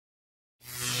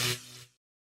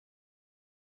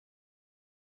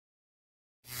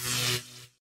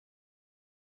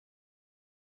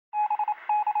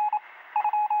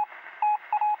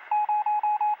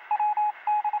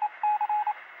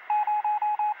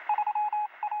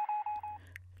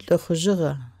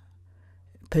لخجغة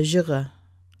بجغة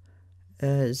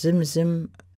زمزم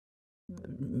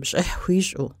مش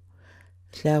أحويجو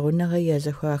تلاغونا غيا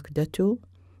زخواك داتو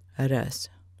أراس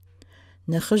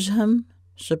نخجهم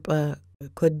شبقى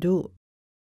كدو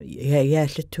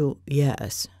يالتو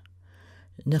ياس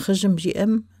نخجم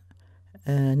جيم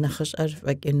نخج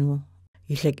أرفق إنو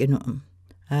يلق إنو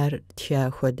أر تيا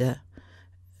خدا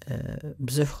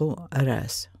بزفخو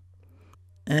أراس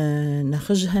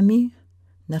نخجهمي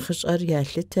نخج أر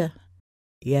يالتا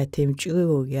يا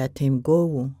تيمجو يا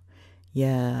تيمجو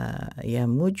يا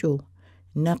موجو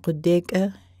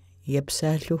نقديك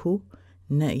يبساله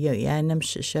يا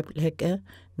نمش شبلك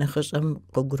نخج أم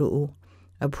قجرؤو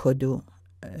أبخدو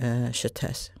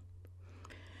شتاس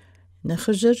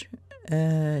نخجر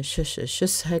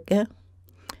شس هكا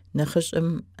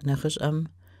نخج أم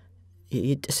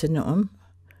يتسنو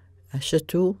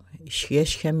شتو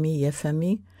يشكمي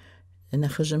يفمي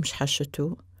نخج مش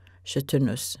حشتو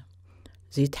شتنوس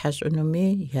زيت حش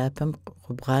أنمي يابم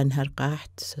قبغان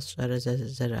هرقاحت سشر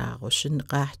زرع وشن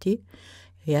قاحتي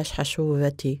ياش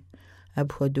حشوتي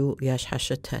أبخدو ياش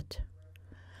حشتهت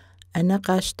أنا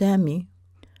قاشتامي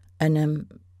أنا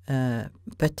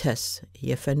بتس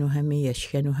يفنوهمي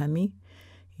يشكنوهمي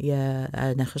يا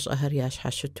أنا خش أهر ياش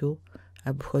حشتو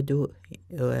أبخدو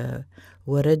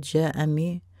ورد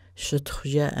جاءمي شتخ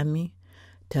جاءمي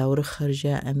تاورخر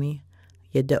جاءمي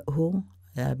يدأه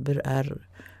برأر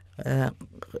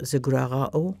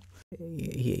زقراغاو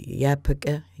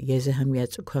يابك يزهم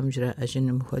ياتسكهم جرا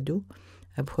أجن مخدو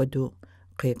أبخدو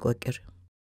قيق وكر